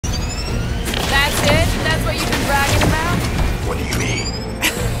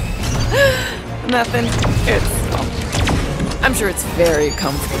Nothing. I'm sure it's very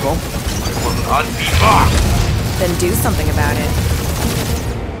comfortable. I will not be mocked. Then do something about it.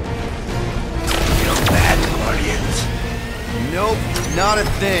 Feel bad, Guardians. Nope, not a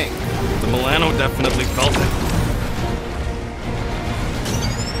thing. The Milano definitely felt it.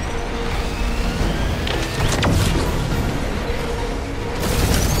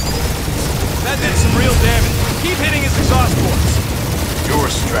 That did some real damage. Keep hitting his exhaust ports. Your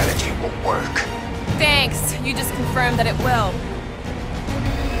strategy will work. Thanks. You just confirmed that it will.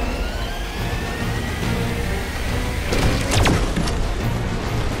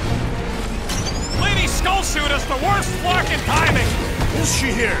 Lady Skullsuit has the worst fucking timing. Is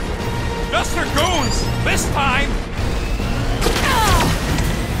she here? Just her goons. This time.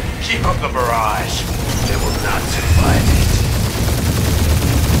 Keep up the barrage. They will not survive it.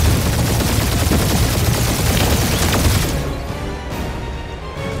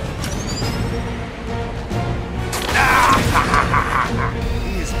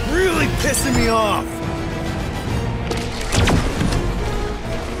 He is really pissing me off.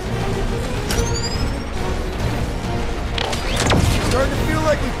 Starting to feel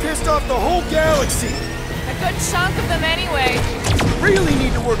like we pissed off the whole galaxy. A good chunk of them anyway. Really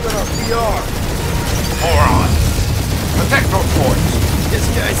need to work on our PR. Moron. Protect our ports. This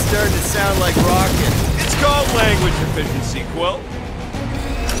guy's starting to sound like Rocket. It's called language efficiency, Quill.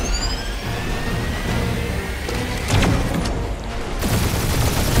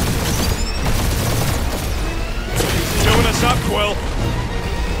 Doing us up, Quill.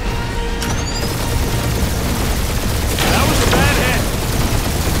 That was a bad hit.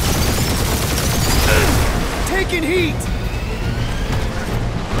 Taking heat.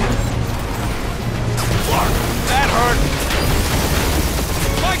 Clark, that hurt.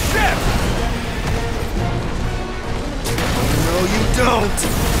 My ship! No, you don't.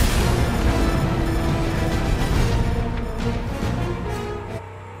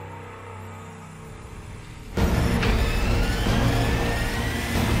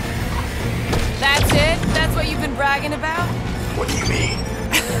 That's it? That's what you've been bragging about? What do you mean?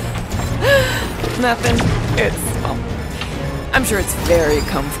 Nothing. I'm sure it's very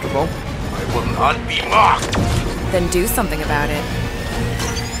comfortable. I will not be mocked. Then do something about it.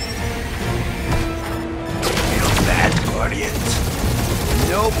 Feel bad, Guardians.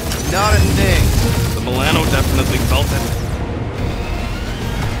 Nope, not a thing. The Milano definitely felt it.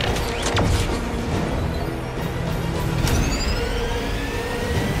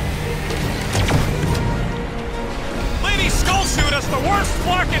 Lady Skullsuit has the worst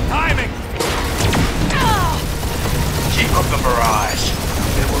fucking timing. Keep up the barrage.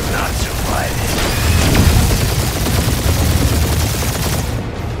 They will not survive it.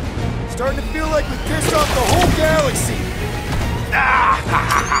 Starting to feel like we pissed off the whole galaxy.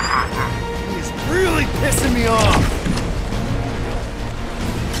 He is really pissing me off.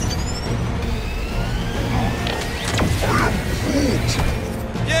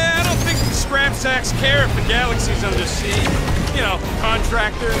 Yeah, I don't think the scrap sacks care if the galaxy's under siege. You know,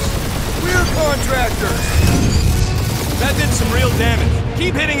 contractors. We're contractors. That did some real damage.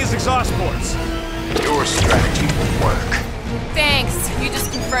 Keep hitting his exhaust ports. Your strategy will work. Thanks. You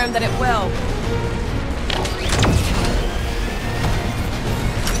just confirmed that it will.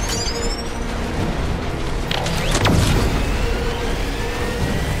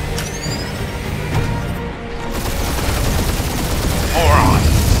 Moron.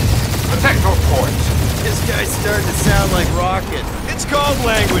 Protect our ports. This guy's starting to sound like Rocket. It's called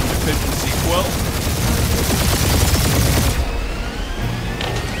language efficiency, Quill.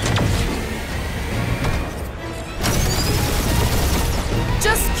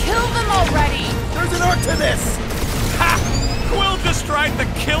 Just kill them already! There's an art to this. Ha! Quill just tried to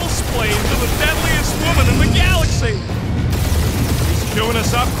kill Splane to the deadliest woman in the galaxy! He's chewing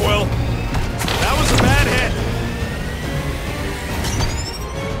us up, Quill. That was a bad hit.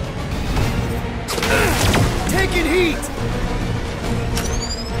 Taking heat.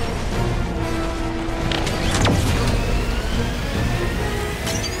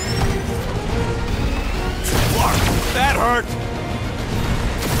 Clark, that hurt.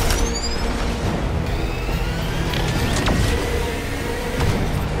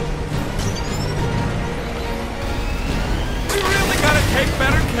 We really gotta take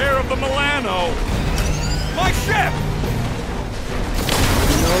better care of the Milano. My ship!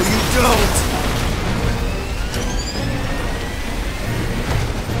 No, you don't.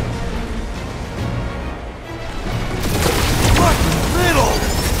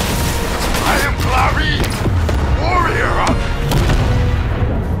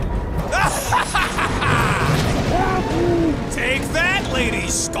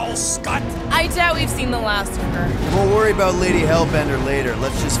 doubt we've seen the last of her. We'll worry about Lady Hellbender later.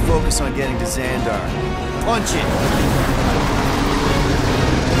 Let's just focus on getting to Xandar. Punch it!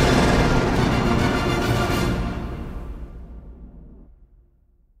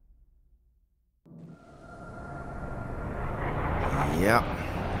 Yeah,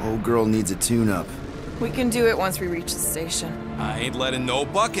 old girl needs a tune-up. We can do it once we reach the station. I ain't letting no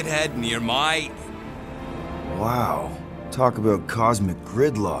buckethead near my... Wow, talk about cosmic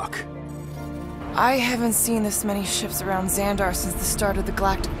gridlock. I haven't seen this many ships around Xandar since the start of the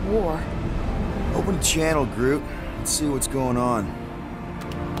Galactic War. Open the channel, Groot. Let's see what's going on.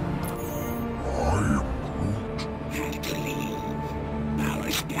 Have to leave.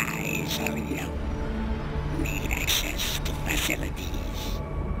 Our skies are yellow. Need access to facilities.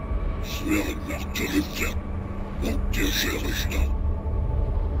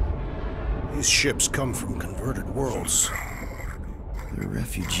 These ships come from converted worlds. They're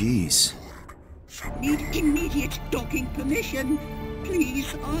refugees. Need immediate docking permission.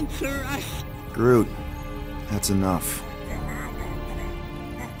 Please answer us. Groot, that's enough.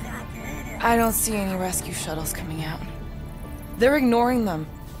 I don't see any rescue shuttles coming out. They're ignoring them.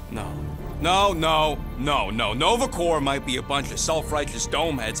 No. Nova Corps might be a bunch of self-righteous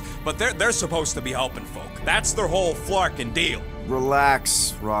domeheads, but they're supposed to be helping folk. That's their whole flarkin' deal.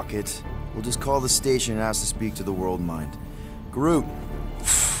 Relax, Rocket. We'll just call the station and ask to speak to the World Mind. Groot.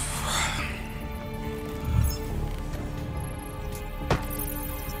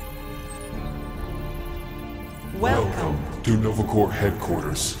 Welcome to Nova Corps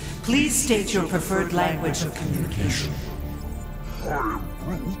headquarters. Please state your preferred language of communication.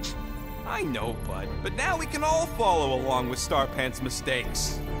 I know, bud, but now we can all follow along with Starpant's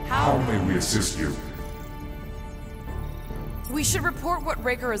mistakes. How may we assist you? We should report what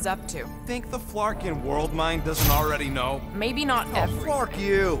Raker is up to. Think the Flarkin World Mind doesn't already know? Maybe not every. Fuck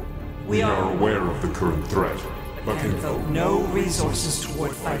you! We are aware of the current threat, but And devote no resources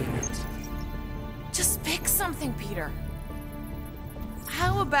toward fighting it. Just pick something, Peter.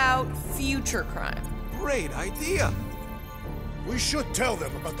 How about future crime? Great idea. We should tell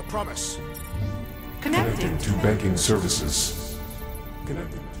them about the promise. Connecting. to banking services.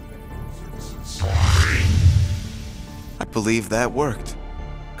 Connecting to banking services. I believe that worked.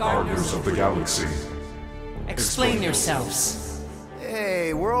 Gardeners of the Galaxy. Explain yourselves.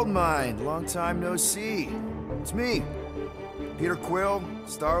 Hey, World Mind. Long time no see. It's me. Peter Quill,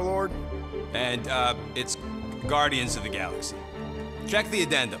 Star-Lord. And, it's Guardians of the Galaxy. Check the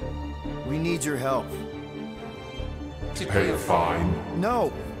addendum. We need your help. To pay a fine.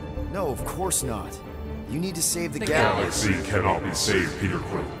 No, of course not. You need to save the Galaxy cannot be saved, Peter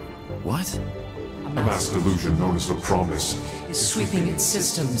Quill. What? A mass delusion known as the Promise Is sweeping its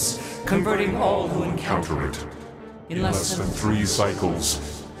systems, converting all who encounter it. In less than 3 cycles,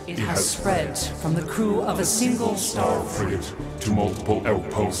 it has spread from the crew of a single star frigate to multiple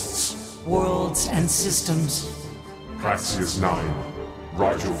outposts. worlds and systems. Praxius 9,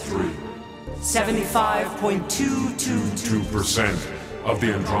 Rigel 3. 75.222% 2% of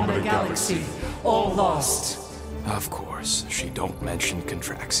the Andromeda Galaxy. all lost. Of course, she don't mention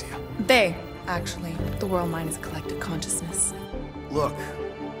Contraxia. They, actually. The World Mind is a collective consciousness. Look,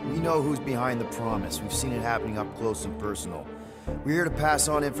 we know who's behind the promise. We've seen it happening up close and personal. We're here to pass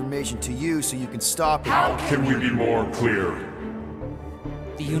on information to you so you can stop it. How can we be more clear?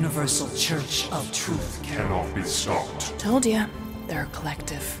 The Universal Church of Truth Cannot be stopped. Told ya. They're a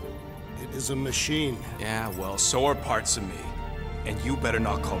collective. It is a machine. Yeah, well, so are parts of me. And you better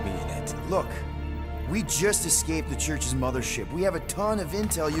not call me in it. Look, we just escaped the Church's mothership. We have a ton of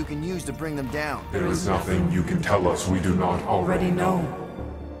intel you can use to bring them down. There is nothing you can tell us we do not already know.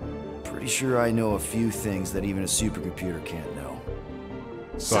 Pretty sure I know a few things that even a supercomputer can't know.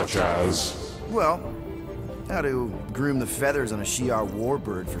 Such as... Well, how to groom the feathers on a Shi'ar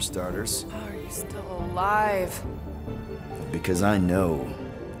warbird, for starters. Are you still alive? Because I know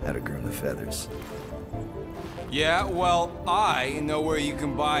how to groom the feathers. Yeah, well, I know where you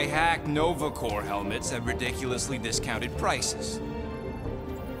can buy hacked Nova Corps helmets at ridiculously discounted prices.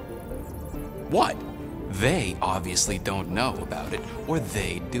 What? They obviously don't know about it, or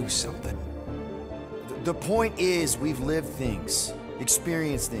they do something. The point is, we've lived things,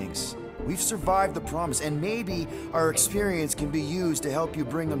 experienced things. We've survived the promise, and maybe our experience can be used to help you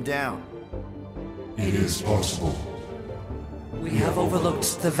bring them down. It is possible. We have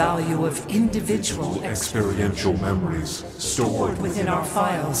overlooked the value of individual Experiential memories stored within our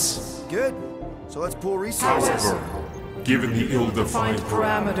files. Good. So let's pool resources. However, given the ill-defined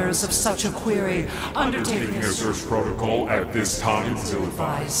Parameters of such a query, undertaking undertaking a search protocol at this time is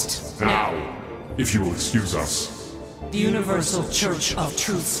ill-advised. advised. Now, if you will excuse us. The Universal Church of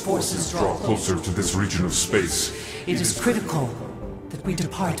Truth's forces Draw closer to this region of space. It is critical that we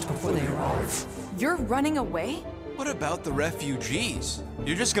depart before they arrive. You're running away? What about the refugees?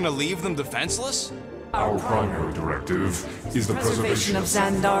 You're just gonna leave them defenseless? Our primary directive is the preservation of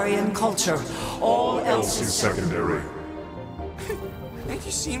Xandarian culture. All else is is secondary. Have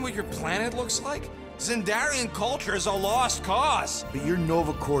you seen what your planet looks like? Xandarian culture is a lost cause. But you're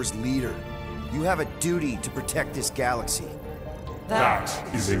Nova Corps' leader. You have a duty to protect this galaxy. That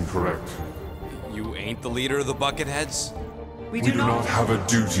is incorrect. You ain't the leader of the Bucketheads? We We do not have a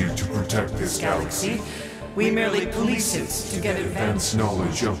duty to protect this galaxy. We merely police it to get Advance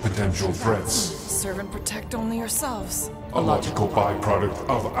knowledge of potential threats. Serve and protect only yourselves. A logical byproduct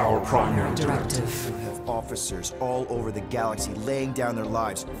of our primary directive. directive. You have officers all over the galaxy laying down their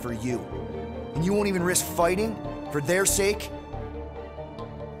lives for you. And you won't even risk fighting? For their sake?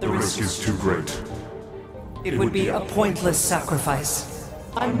 The risk is too great. It would be a pointless sacrifice.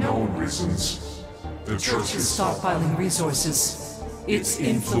 Unknown reasons. The Church is Stockpiling resources. Its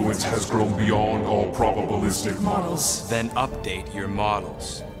influence has grown beyond all probabilistic models. Then update your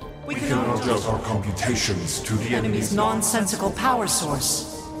models. We We can adjust our computations to the enemy's nonsensical power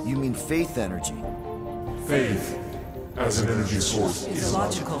source. You mean faith energy? faith as an energy source Is is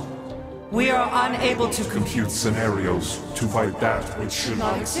illogical. We are unable to compute scenarios to fight that which should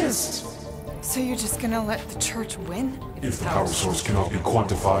not exist. So you're just gonna let the church win? If the power source cannot be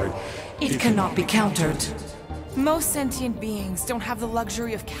quantified, It cannot be countered. Most sentient beings don't have the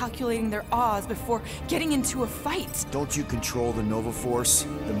luxury of calculating their odds before getting into a fight. Don't you control the Nova Force?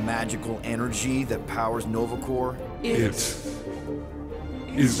 The magical energy that powers Nova Corps? it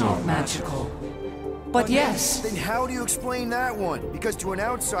is not Magical. But yes, Then how do you explain that one? Because to an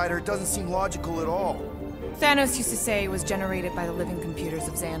outsider, it doesn't seem logical at all. Thanos used to say it was generated by the living computers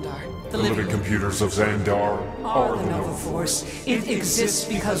of Xandar. the living computers of Xandar are the Nova Force. It exists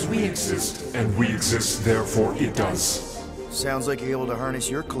because we exist. and we exist, therefore it does. Sounds like you're able to harness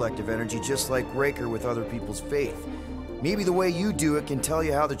your collective energy just like Raker with other people's faith. Maybe the way you do it can tell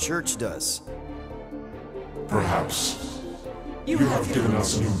you how the Church does. Perhaps. You have given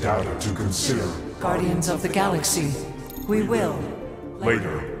us new data to consider. Guardians of the Galaxy. We will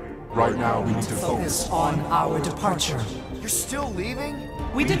Later. Right now, we need to focus focus. on our departure. You're still leaving?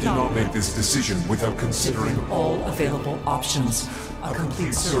 We did Did not not make this decision without considering all available options. A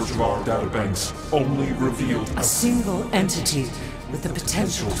complete search search. of our databanks only revealed A single entity with the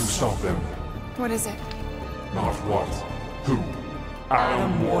potential to stop them. What is it? Not what, who.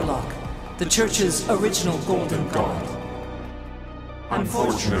 Adam Warlock, the Church's original Golden God.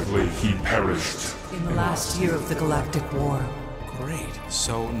 Unfortunately, he perished. In the last year of the Galactic War, Great.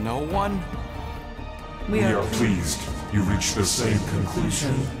 So no one? we We are are pleased you reached the same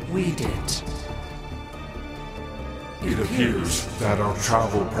conclusion. we did. It appears that our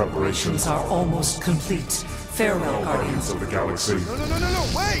travel These preparations are almost complete. Farewell, Guardians Guardians. of the Galaxy. No,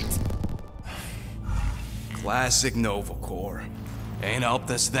 wait! Classic Nova Corps. Ain't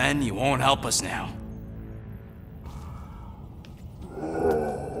helped us then, you won't help us now.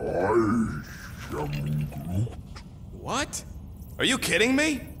 What? Are you kidding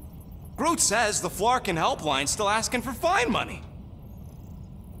me? Groot says the Flarkin helpline's still asking for fine money.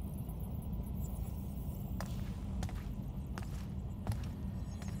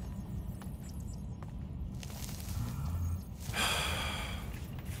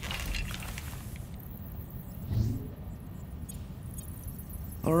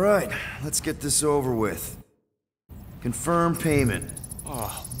 All right, let's get this over with. Confirm payment.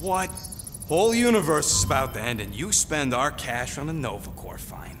 Oh, what? Whole universe is about to end and you spend our cash on a Nova Corps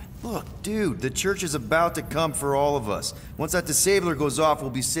fine. Look, dude, the Church is about to come for all of us. Once that disabler goes off, we'll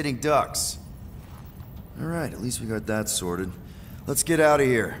be sitting ducks. All right, at least we got that sorted. Let's get out of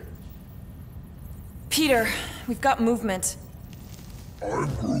here. Peter, we've got movement.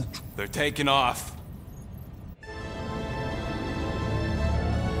 They're taking off.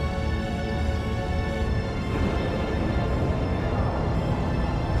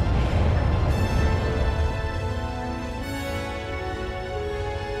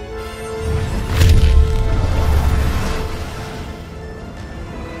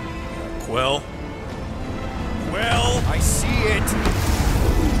 Quill? Quill? I see it!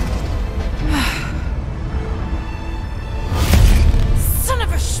 Son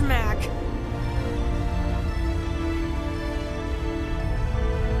of a schmack!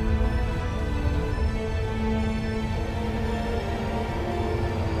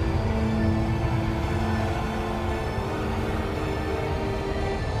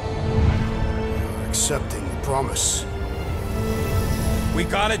 Accepting the promise. We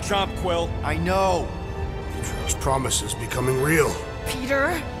gotta jump, Quill. I know. His promise is becoming real.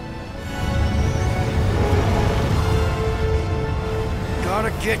 Peter?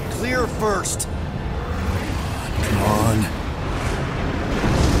 Gotta get clear first. Come on.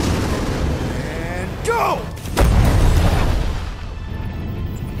 And go!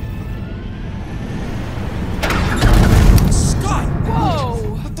 Scott! Whoa!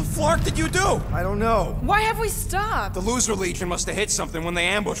 What the flark did you do? I don't know. Why have we stopped? The Loser Legion must have hit something when they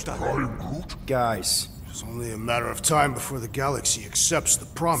ambushed us. Guys. It's only a matter of time before the galaxy accepts the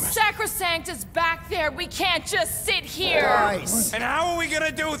promise. Sacrosanct is back there. We can't just sit here. Guys. And how are we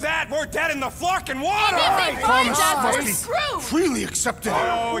gonna do that? We're dead in the flarkin' water! And if they find promise us, must we're be screwed. freely accepted.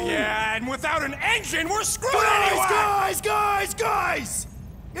 Oh yeah, and without an engine, we're screwed anyway! Guys!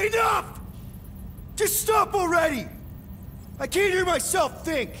 Enough! Just stop already! I can't hear myself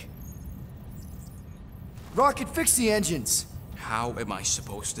think! Rocket, fix the engines. How am I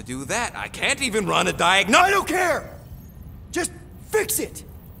supposed to do that? I can't even run a diagnostic. I don't care! Just fix it!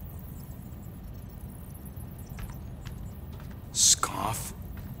 Scoff.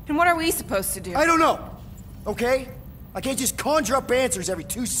 And what are we supposed to do? I don't know, okay? I can't just conjure up answers every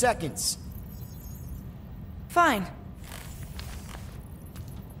 2 seconds. Fine.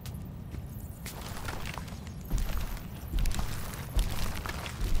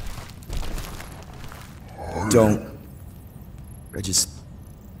 Don't. I just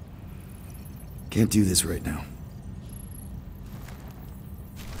can't do this right now.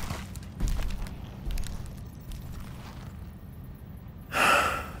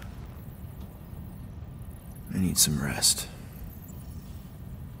 I need some rest.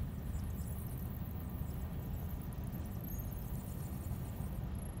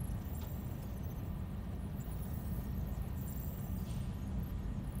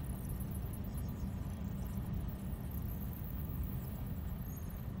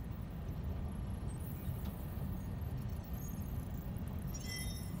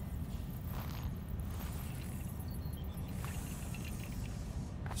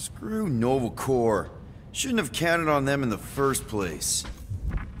 Screw Nova Corps. Shouldn't have counted on them in the first place.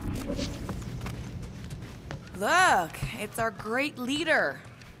 Look, it's our great leader.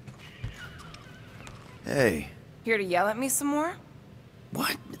 Hey. Here to yell at me some more?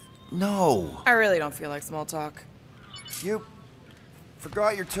 What? No. I really don't feel like small talk. You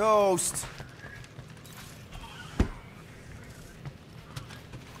forgot your toast.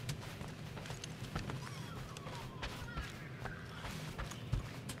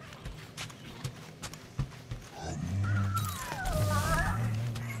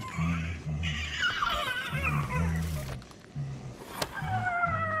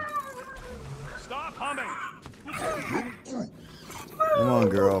 Stop humming! Come on,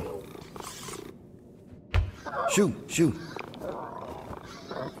 girl. Shoo.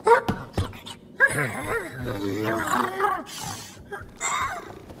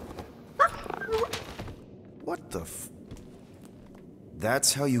 What the f...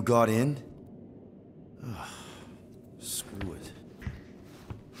 That's how you got in? Ugh. Screw it.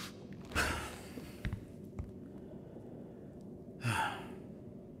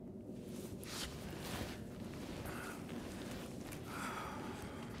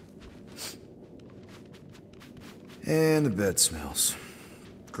 And the bed smells.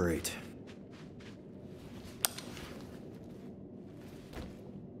 Great.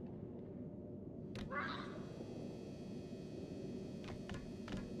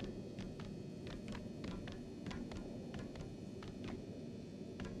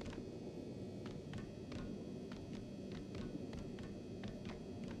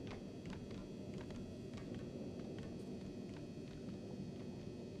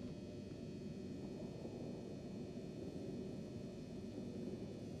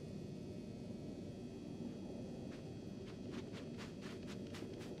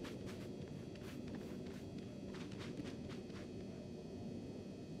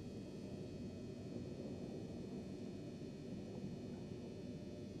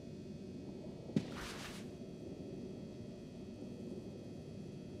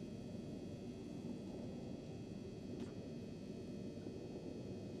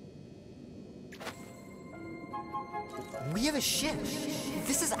 We have a ship.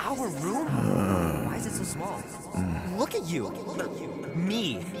 This is our room? Why is it so small? Look at you.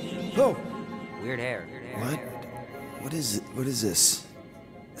 Me. Oh. Weird hair. What? What is it? What is this?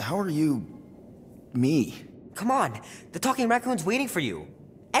 How are you... me? Come on. The talking raccoon's waiting for you.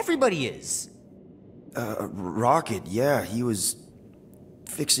 Everybody is. Rocket, yeah, he was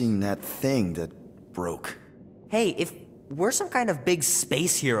fixing that thing that broke. Hey, if we're some kind of big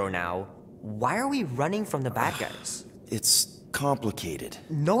space hero now, why are we running from the bad guys? It's complicated.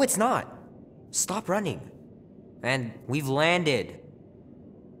 No, it's not. Stop running. And we've landed.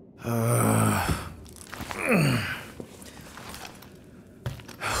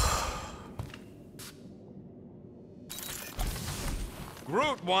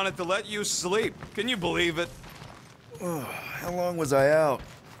 Groot wanted to let you sleep. Can you believe it? How long was I out?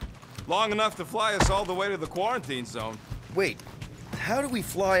 Long enough to fly us all the way to the quarantine zone. Wait, how do we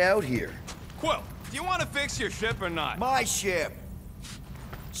fly out here? Quill, do you want to fix your ship or not? My ship!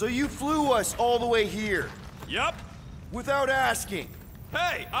 So you flew us all the way here? Yup. Without asking?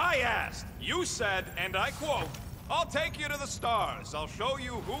 Hey, I asked. You said, and I quote, "I'll take you to the stars. I'll show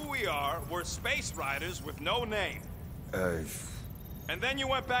you who we are. We're space riders with no name." And then you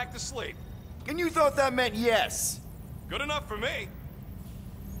went back to sleep. And you thought that meant yes? Good enough for me.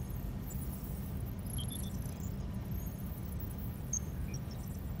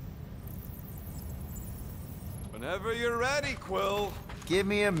 Whenever you're ready, Quill. Give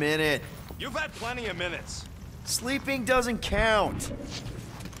me a minute. You've had plenty of minutes. Sleeping doesn't count.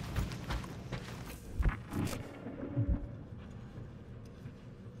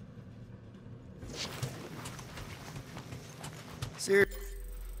 Seriously.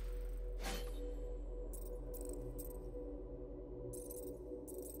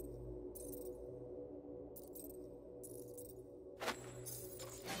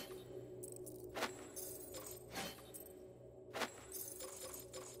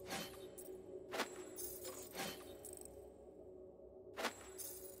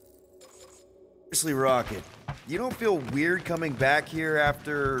 Seriously, Rocket, you don't feel weird coming back here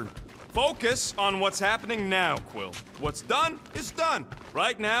after... Focus on what's happening now, Quill. What's done is done.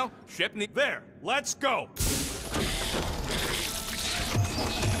 Right now, ship there. Let's go.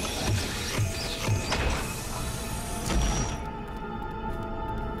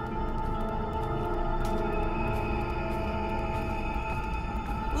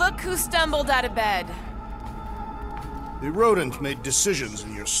 Look who stumbled out of bed. The rodent made decisions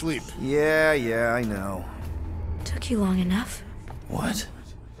in your sleep. Yeah, I know. Took you long enough. What?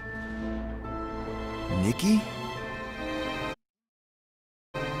 Nikki?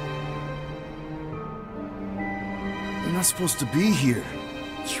 You're not supposed to be here.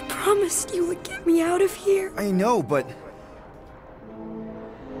 You promised you would get me out of here. I know, but...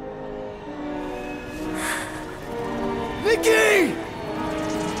 Nikki!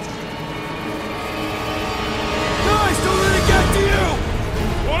 Guys, don't let it get to you!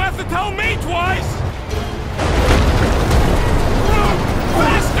 Won't have to tell me twice! Run!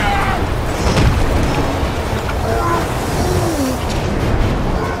 Faster!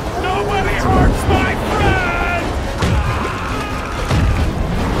 Nobody hurts my friend!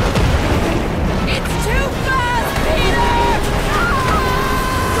 It's too fast, Peter!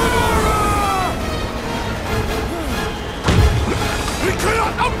 We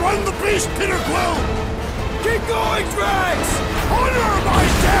cannot outrun the beast, Peter Quill! Keep going, Drax! Honor my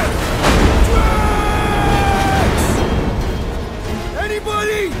death! Drax!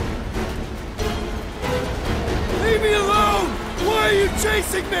 Anybody? Leave me alone! Why are you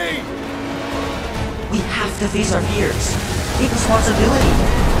chasing me? We have to face our fears. Take responsibility.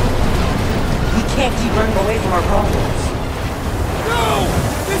 We can't keep running away from our problems. No!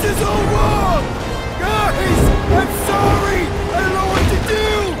 This is all wrong! Guys! I'm sorry! I don't know what to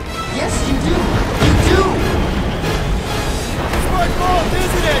do! Yes, you do! You do! It's my fault,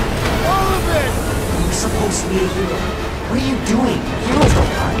 isn't it? All of it! You're supposed to be a hero. What are you doing? Heroes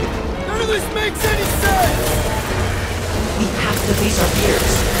don't die. None of this makes any sense! We have to face our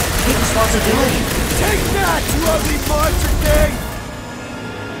fears. Take responsibility. Take that, you ugly monster thing!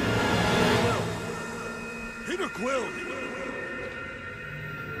 Peter Quill!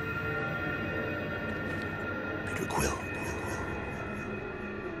 Peter Quill.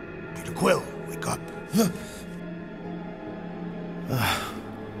 Peter Quill, wake up.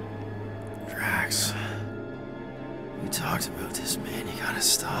 Drax. We talked about this, man. You gotta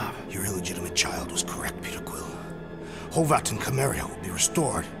stop. Your illegitimate child was correct, Peter Quill. Hovat and Cameria will be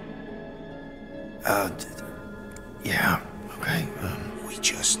restored. Yeah, okay. We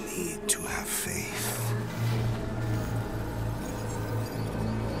just need to have faith.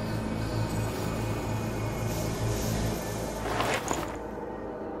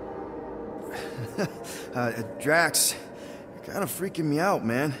 Drax, you're kind of freaking me out,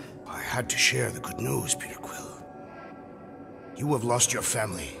 man. I had to share the good news, Peter Quill. You have lost your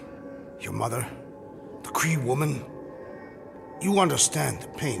family. Your mother, the Kree woman. You understand the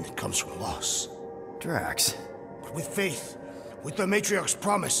pain that comes from loss. Drax. But with faith, with the Matriarch's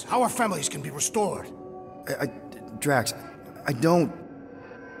promise, our families can be restored. Drax, I don't...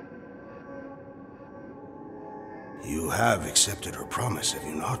 You have accepted her promise, have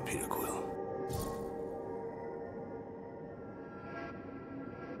you not, Peter Quill?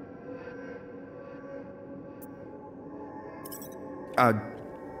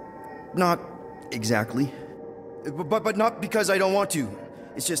 Not exactly. But not because I don't want to.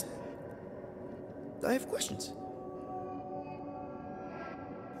 It's just... I have questions.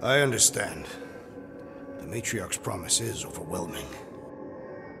 I understand. The Matriarch's promise is overwhelming.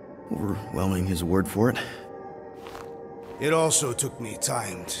 Overwhelming is a word for it. It also took me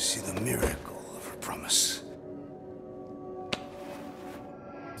time to see the miracle of her promise.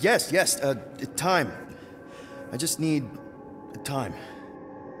 Yes, time. I just need time.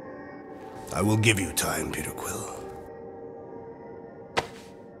 I will give you time, Peter Quill.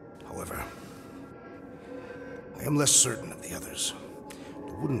 However, I am less certain of the others.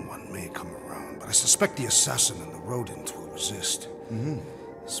 The Wooden One may come around, but I suspect the assassin and the rodent will resist.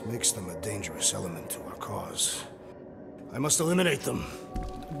 This makes them a dangerous element to our cause. I must eliminate them.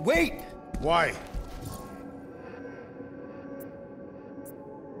 Wait! Why?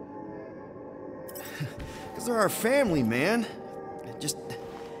 Because they're our family, man. Just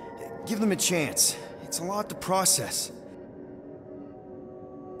give them a chance. It's a lot to process.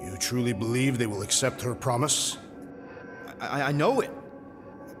 You truly believe they will accept her promise? I know it.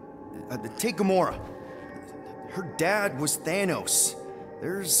 Take Gamora. Her dad was Thanos.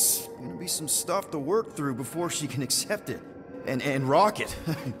 There's gonna be some stuff to work through before she can accept it. And Rocket.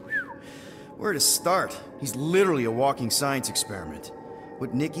 Where to start? He's literally a walking science experiment.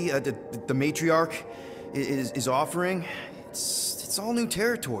 What Nikki, the Matriarch, is offering, it's all new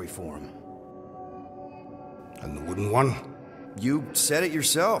territory for him. And the Wooden One? You said it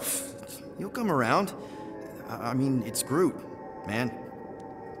yourself. He'll come around. I mean, it's Groot, man.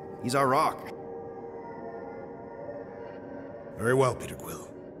 He's our rock. Very well, Peter Quill.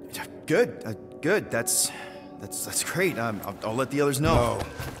 Good. That's great. I'll let the others know. No,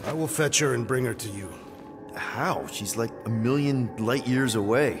 I will fetch her and bring her to you. How? She's like a million light years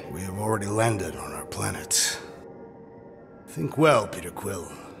away. We have already landed on our planet. Think well, Peter Quill.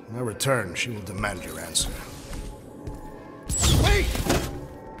 When I return, she will demand your answer. Wait!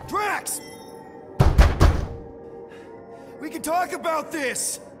 Drax! We can talk about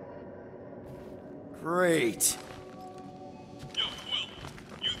this! Great. Yo, Quill,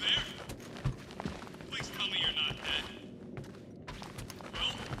 you there? Please tell me you're not dead.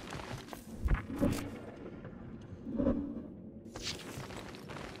 Quill?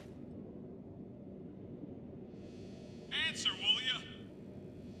 Answer, will ya?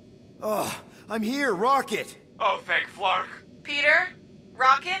 Oh, I'm here, Rocket! Oh, thank Flark. Peter?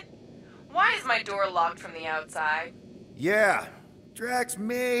 Rocket? Why is my door locked from the outside? Yeah, Drax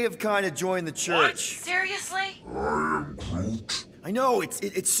may have kind of joined the church. Seriously? I know,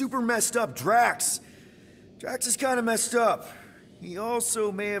 it's super messed up, Drax. Drax is kind of messed up. He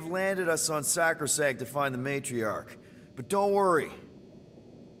also may have landed us on Sacrosag to find the Matriarch. But don't worry.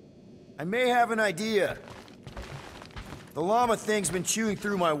 I may have an idea. The llama thing's been chewing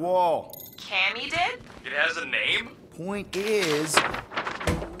through my wall. Cammy did? It has a name? Point is...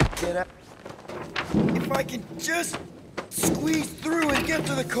 get out. If I can just squeeze through and get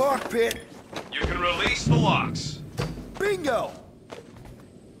to the cockpit... You can release the locks. Bingo!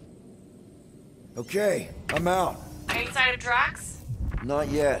 Okay, I'm out. Inside of Drax? Not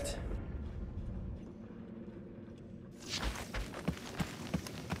yet.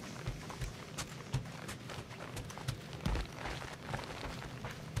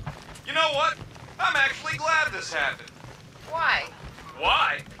 You know what? I'm actually glad this happened. Why?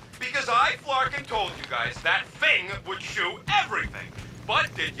 Why? Because I, Flarkin, told you guys that thing would chew everything.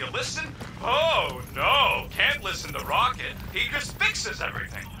 But did you listen? Oh, no. Can't listen to Rocket. He just fixes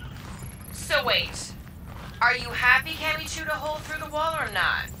everything. So wait. Are you happy Cammy chewed a hole through the wall or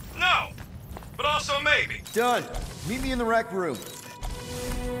not? No. But also maybe. Done. Meet me in the rec room.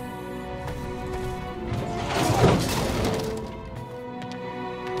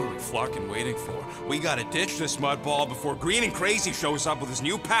 What are we Flarkin waiting for? We gotta ditch this mudball before Green and Crazy shows up with his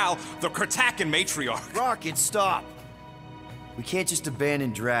new pal, the Kratakan Matriarch. Rocket, stop! We can't just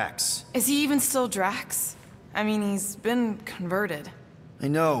abandon Drax. Is he even still Drax? I mean, he's been converted. I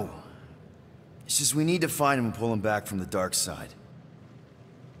know. It's just we need to find him and pull him back from the dark side.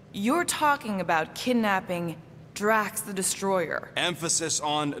 You're talking about kidnapping Drax the Destroyer. Emphasis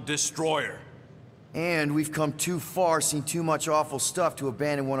on Destroyer. And we've come too far, seen too much awful stuff to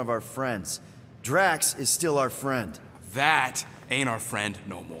abandon one of our friends. Drax is still our friend. That ain't our friend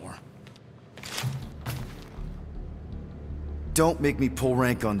no more. Don't make me pull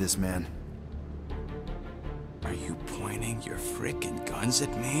rank on this, man. Are you pointing your frickin' guns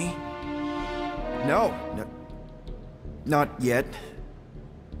at me? No, not yet.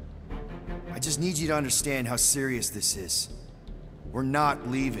 I just need you to understand how serious this is. We're not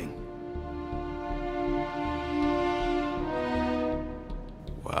leaving.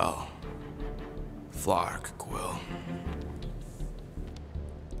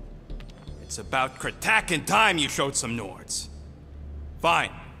 It's about Kratak time you showed some Nords.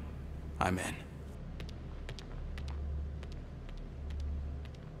 Fine. I'm in.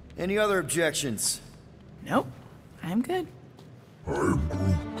 Any other objections? Nope. I'm good.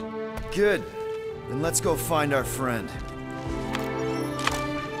 Good. Then let's go find our friend.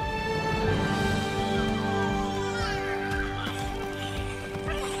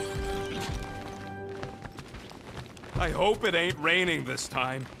 I hope it ain't raining this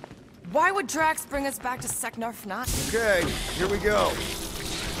time. Why would Drax bring us back to Seknarf Fnat? Okay, here we go.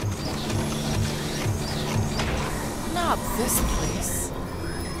 Not this place.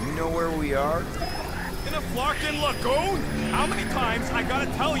 You know where we are? In a Flarkin lagoon? How many times I gotta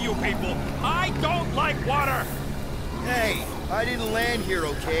tell you people, I don't like water! Hey, I didn't land here,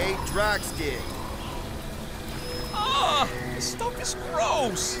 okay? Drax did. Ah, this stuff is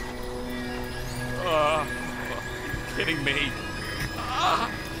gross! Kidding me.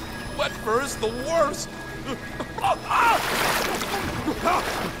 Wet fur is the worst!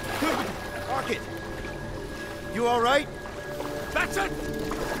 Rocket! You alright? That's it!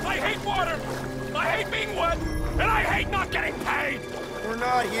 I hate water! I hate being wet! And I hate not getting paid! We're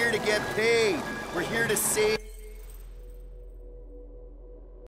not here to get paid. We're here to save...